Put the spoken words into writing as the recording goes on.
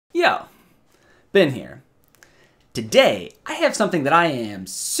Ben here. Today, I have something that I am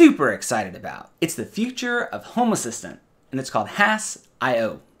super excited about. It's the future of Home Assistant, and it's called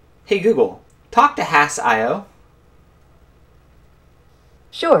HassIO. Hey Google, talk to HassIO.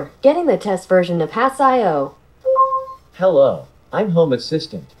 Sure, getting the test version of HassIO. Hello, I'm Home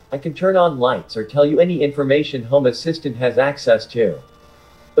Assistant. I can turn on lights or tell you any information Home Assistant has access to.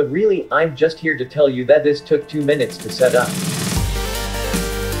 But really, I'm just here to tell you that this took 2 minutes to set up.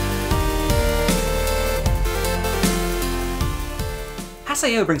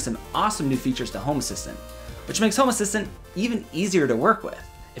 HassIO brings some awesome new features to Home Assistant, which makes Home Assistant even easier to work with.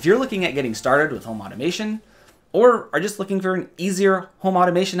 If you're looking at getting started with home automation, or are just looking for an easier home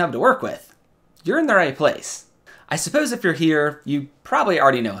automation hub to work with, you're in the right place. I suppose if you're here, you probably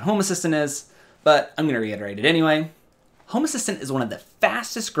already know what Home Assistant is, but I'm going to reiterate it anyway. Home Assistant is one of the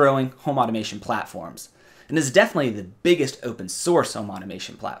fastest growing home automation platforms, and is definitely the biggest open source home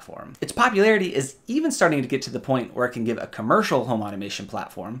automation platform. Its popularity is even starting to get to the point where it can give a commercial home automation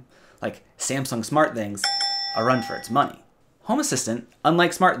platform, like Samsung SmartThings, a run for its money. Home Assistant,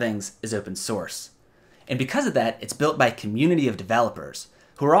 unlike SmartThings, is open source. And because of that, it's built by a community of developers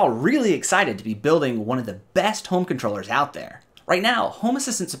who are all really excited to be building one of the best home controllers out there. Right now, Home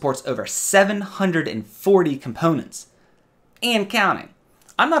Assistant supports over 740 components, and counting.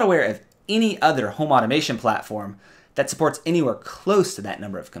 I'm not aware of any other home automation platform that supports anywhere close to that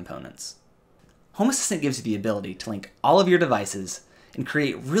number of components. Home Assistant gives you the ability to link all of your devices and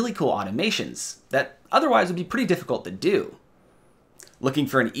create really cool automations that otherwise would be pretty difficult to do. Looking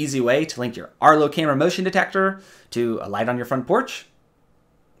for an easy way to link your Arlo camera motion detector to a light on your front porch?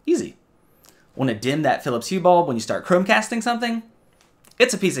 Easy. Want to dim that Philips Hue bulb when you start Chromecasting something?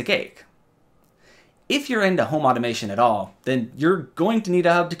 It's a piece of cake. If you're into home automation at all, then you're going to need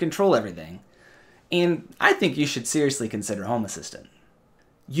a hub to control everything. And I think you should seriously consider Home Assistant.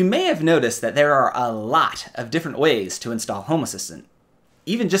 You may have noticed that there are a lot of different ways to install Home Assistant,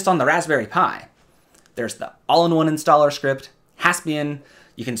 even just on the Raspberry Pi. There's the all-in-one installer script, Haspian,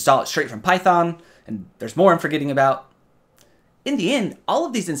 you can install it straight from Python, and there's more I'm forgetting about. In the end, all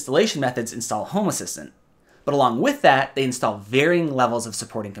of these installation methods install Home Assistant, but along with that, they install varying levels of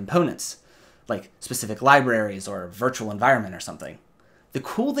supporting components, like specific libraries or virtual environment or something. The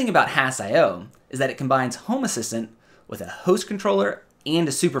cool thing about HassIO is that it combines Home Assistant with a host controller and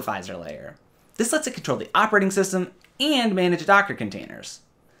a supervisor layer. This lets it control the operating system and manage Docker containers.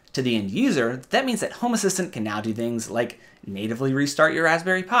 To the end user, that means that Home Assistant can now do things like natively restart your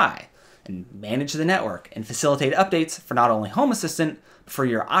Raspberry Pi, and manage the network and facilitate updates for not only Home Assistant, but for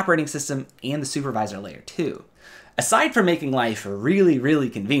your operating system and the supervisor layer too. Aside from making life really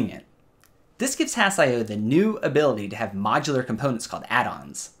convenient, this gives HassIO the new ability to have modular components called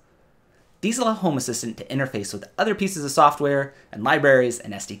Add-Ons. These allow Home Assistant to interface with other pieces of software and libraries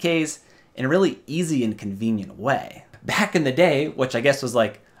and SDKs in a really easy and convenient way. Back in the day, which I guess was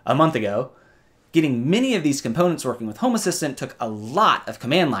like a month ago, getting many of these components working with Home Assistant took a lot of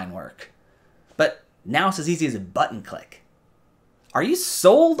command line work. But now it's as easy as a button click. Are you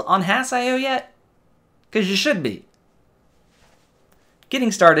sold on HassIO yet? Because you should be.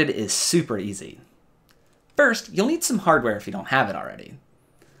 Getting started is super easy. First, you'll need some hardware if you don't have it already.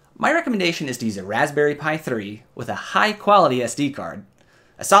 My recommendation is to use a Raspberry Pi 3 with a high-quality SD card,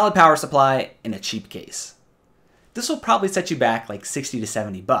 a solid power supply, and a cheap case. This will probably set you back like $60 to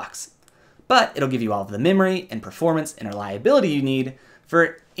 $70, but it'll give you all of the memory and performance and reliability you need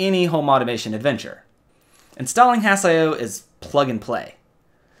for any home automation adventure. Installing HassIO is plug and play.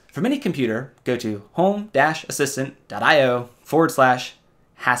 From any computer, go to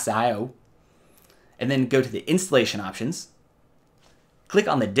home-assistant.io/HassIO, and then go to the installation options. Click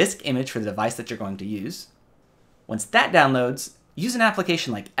on the disk image for the device that you're going to use. Once that downloads, use an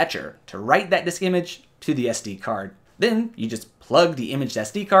application like Etcher to write that disk image to the SD card. Then you just plug the imaged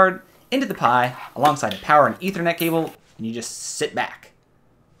SD card into the Pi alongside a power and Ethernet cable, and you just sit back.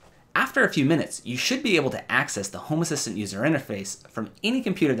 After a few minutes, you should be able to access the Home Assistant user interface from any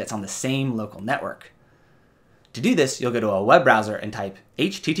computer that's on the same local network. To do this, you'll go to a web browser and type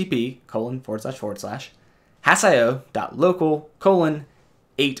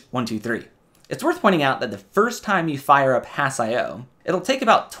http://hassio.local:8123. It's worth pointing out that the first time you fire up HassIO, it'll take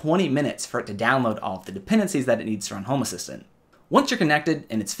about 20 minutes for it to download all of the dependencies that it needs to run Home Assistant. Once you're connected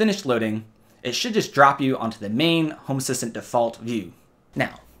and it's finished loading, it should just drop you onto the main Home Assistant default view.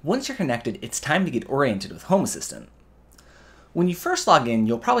 Now, once you're connected, it's time to get oriented with Home Assistant. When you first log in,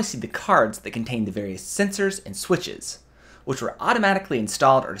 you'll probably see the cards that contain the various sensors and switches, which were automatically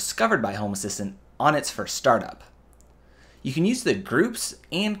installed or discovered by Home Assistant on its first startup. You can use the groups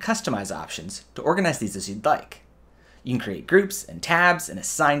and customize options to organize these as you'd like. You can create groups and tabs and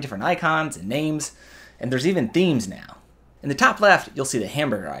assign different icons and names, and there's even themes now. In the top left, you'll see the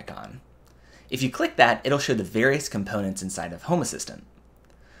hamburger icon. If you click that, it'll show the various components inside of Home Assistant.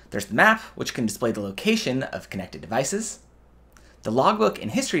 There's the map, which can display the location of connected devices. The logbook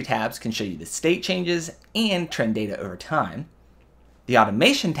and history tabs can show you the state changes and trend data over time. The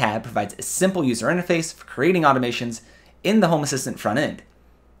automation tab provides a simple user interface for creating automations in the Home Assistant front end.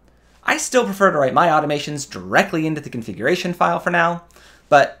 I still prefer to write my automations directly into the configuration file for now,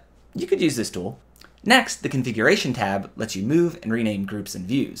 but you could use this tool. Next, the configuration tab lets you move and rename groups and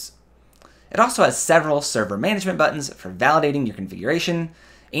views. It also has several server management buttons for validating your configuration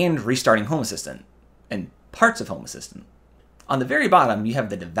and restarting Home Assistant, and parts of Home Assistant. On the very bottom, you have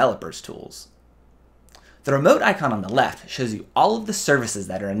the developers tools. The remote icon on the left shows you all of the services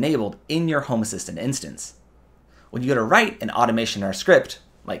that are enabled in your Home Assistant instance. When you go to write an automation or a script,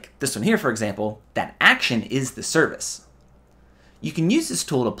 like this one here for example, that action is the service. You can use this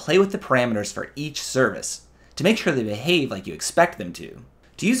tool to play with the parameters for each service to make sure they behave like you expect them to.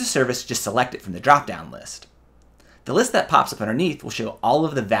 To use a service, just select it from the drop-down list. The list that pops up underneath will show all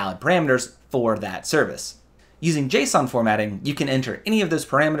of the valid parameters for that service. Using JSON formatting, you can enter any of those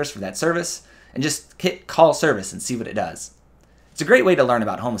parameters for that service and just hit call service and see what it does. It's a great way to learn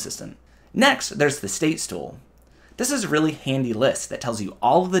about Home Assistant. Next, there's the states tool. This is a really handy list that tells you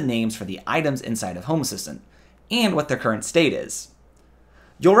all of the names for the items inside of Home Assistant and what their current state is.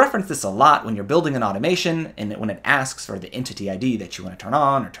 You'll reference this a lot when you're building an automation and when it asks for the entity ID that you want to turn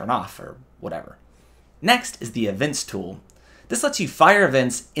on or turn off or whatever. Next is the events tool. This lets you fire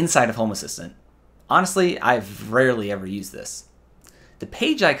events inside of Home Assistant. Honestly, I've rarely ever used this. The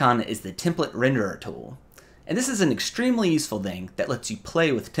page icon is the template renderer tool, and this is an extremely useful thing that lets you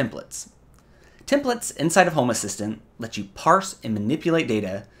play with templates. Templates inside of Home Assistant let you parse and manipulate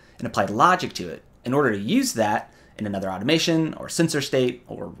data and apply logic to it in order to use that in another automation or sensor state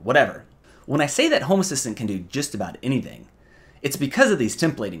or whatever. When I say that Home Assistant can do just about anything, it's because of these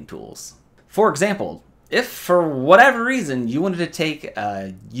templating tools. For example, if for whatever reason you wanted to take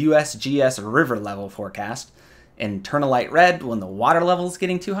a USGS river level forecast and turn a light red when the water level is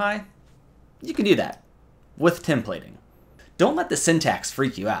getting too high, you can do that with templating. Don't let the syntax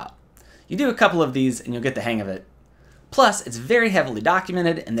freak you out. You do a couple of these and you'll get the hang of it. Plus, it's very heavily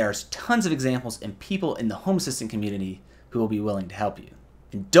documented and there's tons of examples and people in the Home Assistant community who will be willing to help you.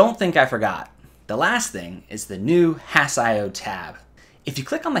 And don't think I forgot. The last thing is the new HassIO tab. If you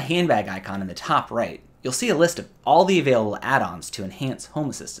click on the handbag icon in the top right, you'll see a list of all the available add-ons to enhance Home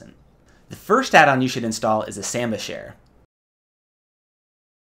Assistant. The first add-on you should install is a Samba Share.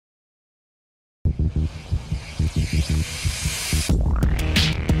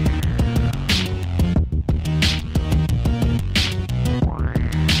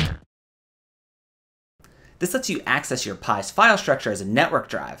 This lets you access your Pi's file structure as a network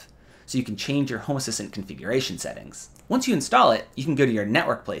drive, so you can change your Home Assistant configuration settings. Once you install it, you can go to your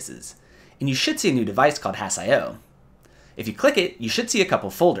network places, and you should see a new device called HassIO. If you click it, you should see a couple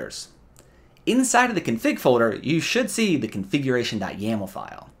folders. Inside of the config folder, you should see the configuration.yaml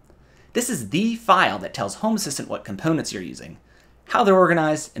file. This is the file that tells Home Assistant what components you're using, how they're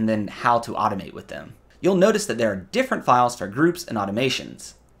organized, and then how to automate with them. You'll notice that there are different files for groups and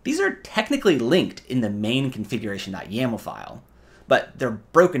automations. These are technically linked in the main configuration.yaml file, but they're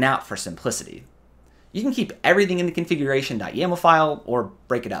broken out for simplicity. You can keep everything in the configuration.yaml file or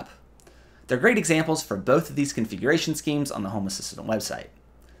break it up. They're great examples for both of these configuration schemes on the Home Assistant website.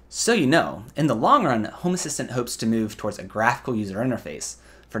 So you know, in the long run, Home Assistant hopes to move towards a graphical user interface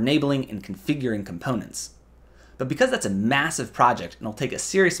for enabling and configuring components. But because that's a massive project and will take a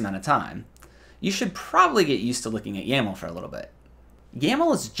serious amount of time, you should probably get used to looking at YAML for a little bit.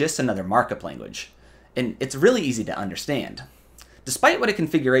 YAML is just another markup language, and it's really easy to understand. Despite what a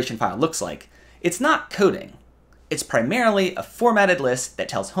configuration file looks like, it's not coding. It's primarily a formatted list that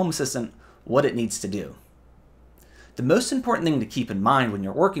tells Home Assistant what it needs to do. The most important thing to keep in mind when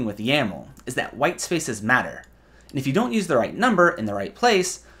you're working with YAML is that white spaces matter, and if you don't use the right number in the right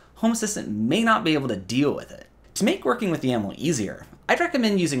place, Home Assistant may not be able to deal with it. To make working with YAML easier, I'd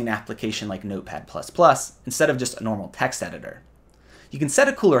recommend using an application like Notepad++ instead of just a normal text editor. You can set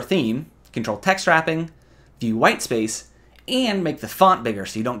a cooler theme, control text wrapping, view white space, and make the font bigger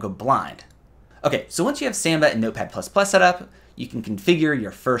so you don't go blind. Okay, so once you have Samba and Notepad++ set up, you can configure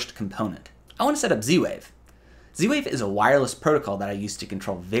your first component. I want to set up Z-Wave. Z-Wave is a wireless protocol that I use to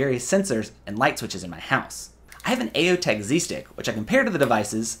control various sensors and light switches in my house. I have an AOTech Z-Stick, which I can pair to the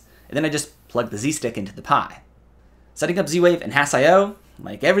devices, and then I just plug the Z-Stick into the Pi. Setting up Z-Wave and HassIO,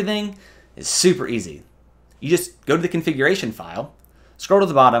 like everything, is super easy. You just go to the configuration file, scroll to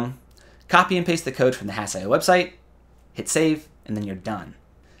the bottom, copy and paste the code from the HassIO website, hit save, and then you're done.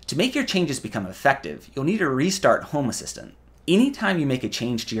 To make your changes become effective, you'll need to restart Home Assistant. Anytime you make a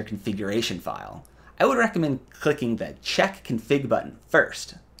change to your configuration file, I would recommend clicking the Check Config button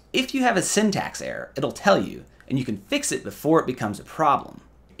first. If you have a syntax error, it'll tell you, and you can fix it before it becomes a problem.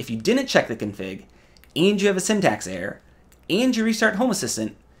 If you didn't check the config, and you have a syntax error, and you restart Home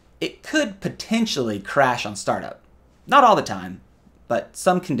Assistant, it could potentially crash on startup. Not all the time, but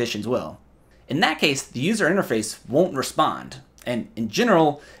some conditions will. In that case, the user interface won't respond, and in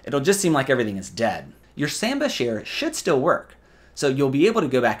general, it'll just seem like everything is dead. Your Samba Share should still work, so you'll be able to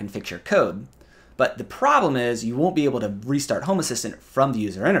go back and fix your code, but the problem is you won't be able to restart Home Assistant from the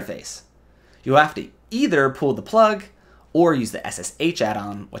user interface. You'll have to either pull the plug or use the SSH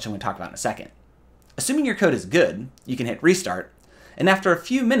add-on, which I'm going to talk about in a second. Assuming your code is good, you can hit restart, and after a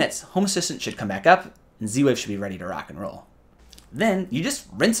few minutes, Home Assistant should come back up and Z-Wave should be ready to rock and roll. Then you just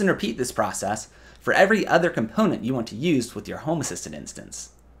rinse and repeat this process for every other component you want to use with your Home Assistant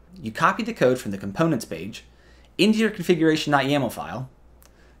instance. You copy the code from the components page into your configuration.yaml file,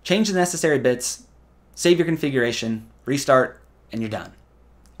 change the necessary bits, save your configuration, restart, and you're done.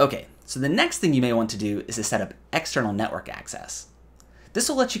 Okay, so the next thing you may want to do is to set up external network access. This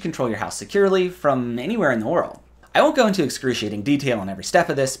will let you control your house securely from anywhere in the world. I won't go into excruciating detail on every step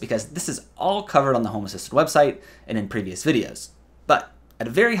of this because this is all covered on the Home Assistant website and in previous videos. But at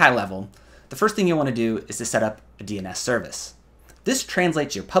a very high level, the first thing you'll want to do is to set up a DNS service. This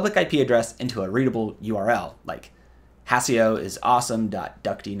translates your public IP address into a readable URL, like HassIO is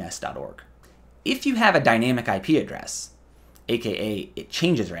awesome.duckdns.org. If you have a dynamic IP address, aka it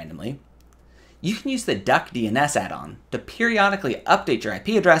changes randomly, you can use the DuckDNS add-on to periodically update your IP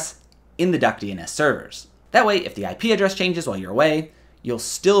address in the DuckDNS servers. That way, if the IP address changes while you're away, you'll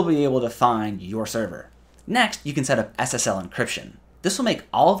still be able to find your server. Next, you can set up SSL encryption. This will make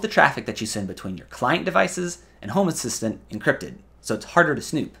all of the traffic that you send between your client devices and Home Assistant encrypted, so it's harder to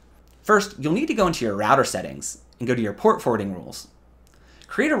snoop. First, you'll need to go into your router settings and go to your port forwarding rules.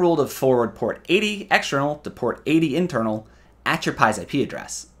 Create a rule to forward port 80 external to port 80 internal at your Pi's IP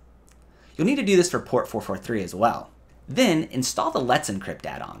address. You'll need to do this for port 443 as well. Then install the Let's Encrypt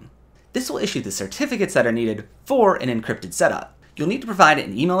add-on. This will issue the certificates that are needed for an encrypted setup. You'll need to provide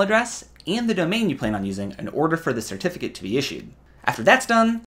an email address and the domain you plan on using in order for the certificate to be issued. After that's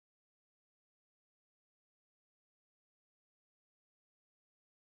done,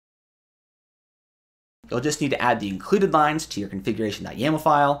 you'll just need to add the included lines to your configuration.yaml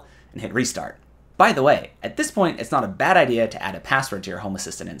file and hit restart. By the way, at this point, it's not a bad idea to add a password to your Home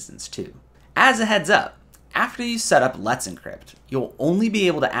Assistant instance too. As a heads up, after you set up Let's Encrypt, you'll only be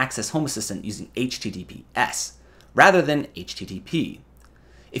able to access Home Assistant using HTTPS rather than HTTP.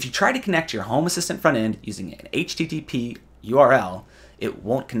 If you try to connect to your Home Assistant front end using an HTTP URL, it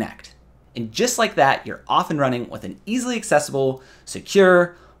won't connect. And just like that, you're off and running with an easily accessible,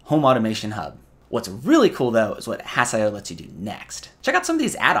 secure home automation hub. What's really cool though is what HassIO lets you do next. Check out some of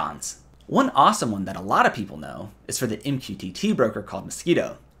these add-ons. One awesome one that a lot of people know is for the Mqtt broker called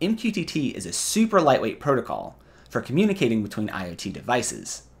Mqtt. Mqtt is a super lightweight protocol for communicating between IoT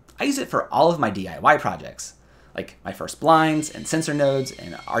devices. I use it for all of my DIY projects, like my first blinds and sensor nodes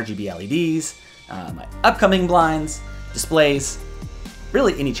and RGB LEDs, my upcoming blinds, displays,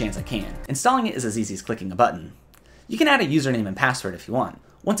 really any chance I can. Installing it is as easy as clicking a button. You can add a username and password if you want.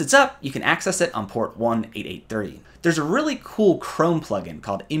 Once it's up, you can access it on port 18830. There's a really cool Chrome plugin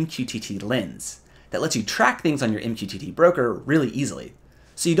called Mqtt Lens that lets you track things on your Mqtt broker really easily,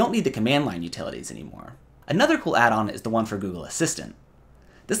 so you don't need the command line utilities anymore. Another cool add-on is the one for Google Assistant.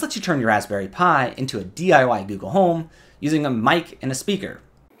 This lets you turn your Raspberry Pi into a DIY Google Home using a mic and a speaker.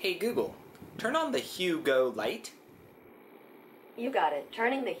 Hey Google, turn on the Hugo light. You got it.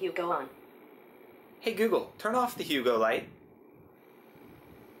 Turning the Hugo on. Hey Google, turn off the Hugo light.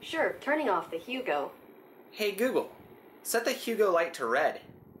 Sure, turning off the Hugo. Hey Google, set the Hugo light to red.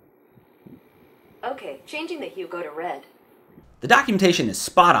 Okay, changing the Hugo to red. The documentation is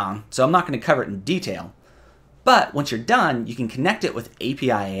spot on, so I'm not going to cover it in detail. But once you're done, you can connect it with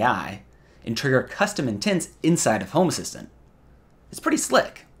API AI and trigger custom intents inside of Home Assistant. It's pretty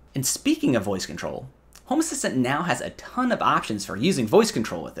slick. And speaking of voice control, Home Assistant now has a ton of options for using voice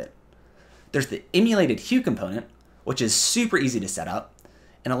control with it. There's the emulated Hue component, which is super easy to set up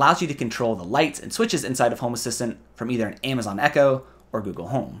and allows you to control the lights and switches inside of Home Assistant from either an Amazon Echo or Google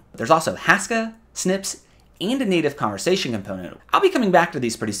Home. There's also Haskell, Snips, and a native conversation component. I'll be coming back to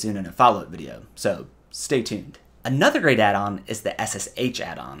these pretty soon in a follow-up video, so stay tuned. Another great add-on is the SSH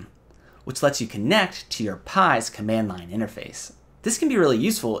add-on, which lets you connect to your Pi's command line interface. This can be really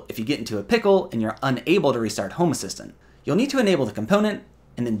useful if you get into a pickle and you're unable to restart Home Assistant. You'll need to enable the component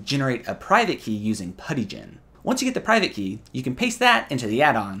and then generate a private key using PuttyGen. Once you get the private key, you can paste that into the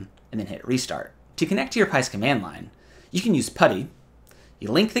add-on and then hit restart. To connect to your Pi's command line, you can use PuTTY.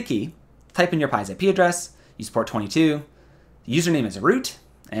 You link the key, type in your Pi's IP address, use port 22, the username is root,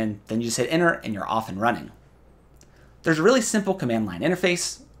 and then you just hit enter and you're off and running. There's a really simple command line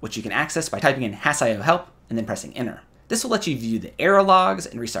interface, which you can access by typing in HassIO help and then pressing enter. This will let you view the error logs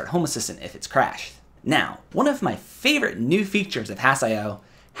and restart Home Assistant if it's crashed. Now, one of my favorite new features of HassIO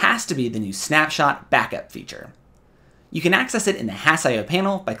has to be the new Snapshot Backup feature. You can access it in the HassIO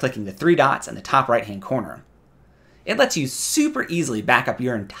panel by clicking the 3 dots in the top right-hand corner. It lets you super easily back up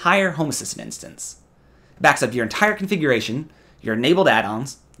your entire Home Assistant instance. It backs up your entire configuration, your enabled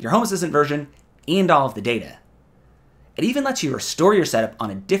add-ons, your Home Assistant version, and all of the data. It even lets you restore your setup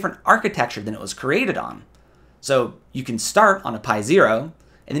on a different architecture than it was created on. So you can start on a Pi 0,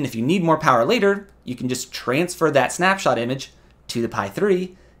 and then if you need more power later, you can just transfer that snapshot image to the Pi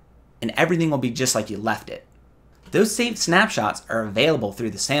 3, and everything will be just like you left it. Those saved snapshots are available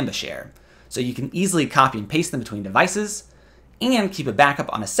through the Samba Share, so you can easily copy and paste them between devices, and keep a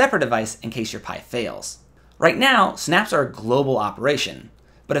backup on a separate device in case your Pi fails. Right now, snaps are a global operation,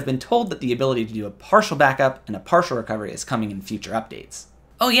 but I've been told that the ability to do a partial backup and a partial recovery is coming in future updates.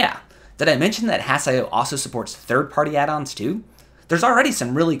 Oh yeah, did I mention that HassIO also supports third-party add-ons too? There's already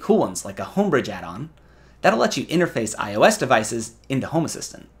some really cool ones like a Homebridge add-on that'll let you interface iOS devices into Home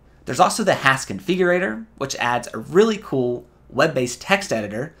Assistant. There's also the Hass Configurator, which adds a really cool web-based text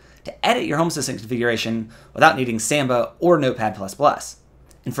editor to edit your Home Assistant configuration without needing Samba or Notepad++.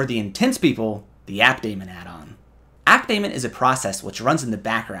 And for the intense people, the AppDaemon add-on. AppDaemon is a process which runs in the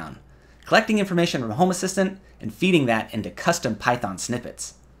background, collecting information from Home Assistant and feeding that into custom Python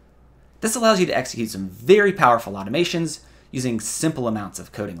snippets. This allows you to execute some very powerful automations using simple amounts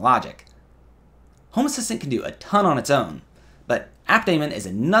of coding logic. Home Assistant can do a ton on its own, but AppDaemon is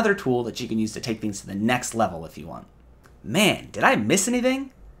another tool that you can use to take things to the next level if you want. Man, did I miss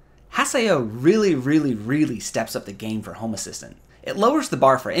anything? HassIO really steps up the game for Home Assistant. It lowers the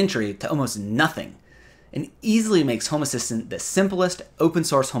bar for entry to almost nothing, and easily makes Home Assistant the simplest open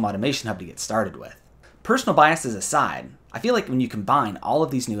source home automation hub to get started with. Personal biases aside, I feel like when you combine all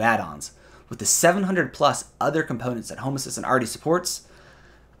of these new add-ons with the 700 plus other components that Home Assistant already supports,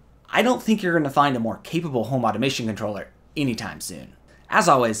 I don't think you're going to find a more capable home automation controller anytime soon. As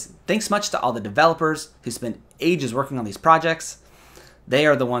always, thanks much to all the developers who spent ages working on these projects. They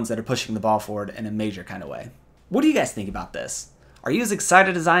are the ones that are pushing the ball forward in a major kind of way. What do you guys think about this? Are you as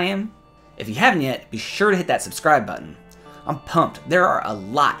excited as I am? If you haven't yet, be sure to hit that subscribe button. I'm pumped. There are a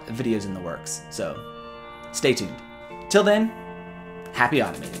lot of videos in the works, so stay tuned. Till then, happy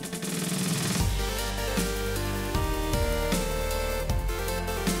automating.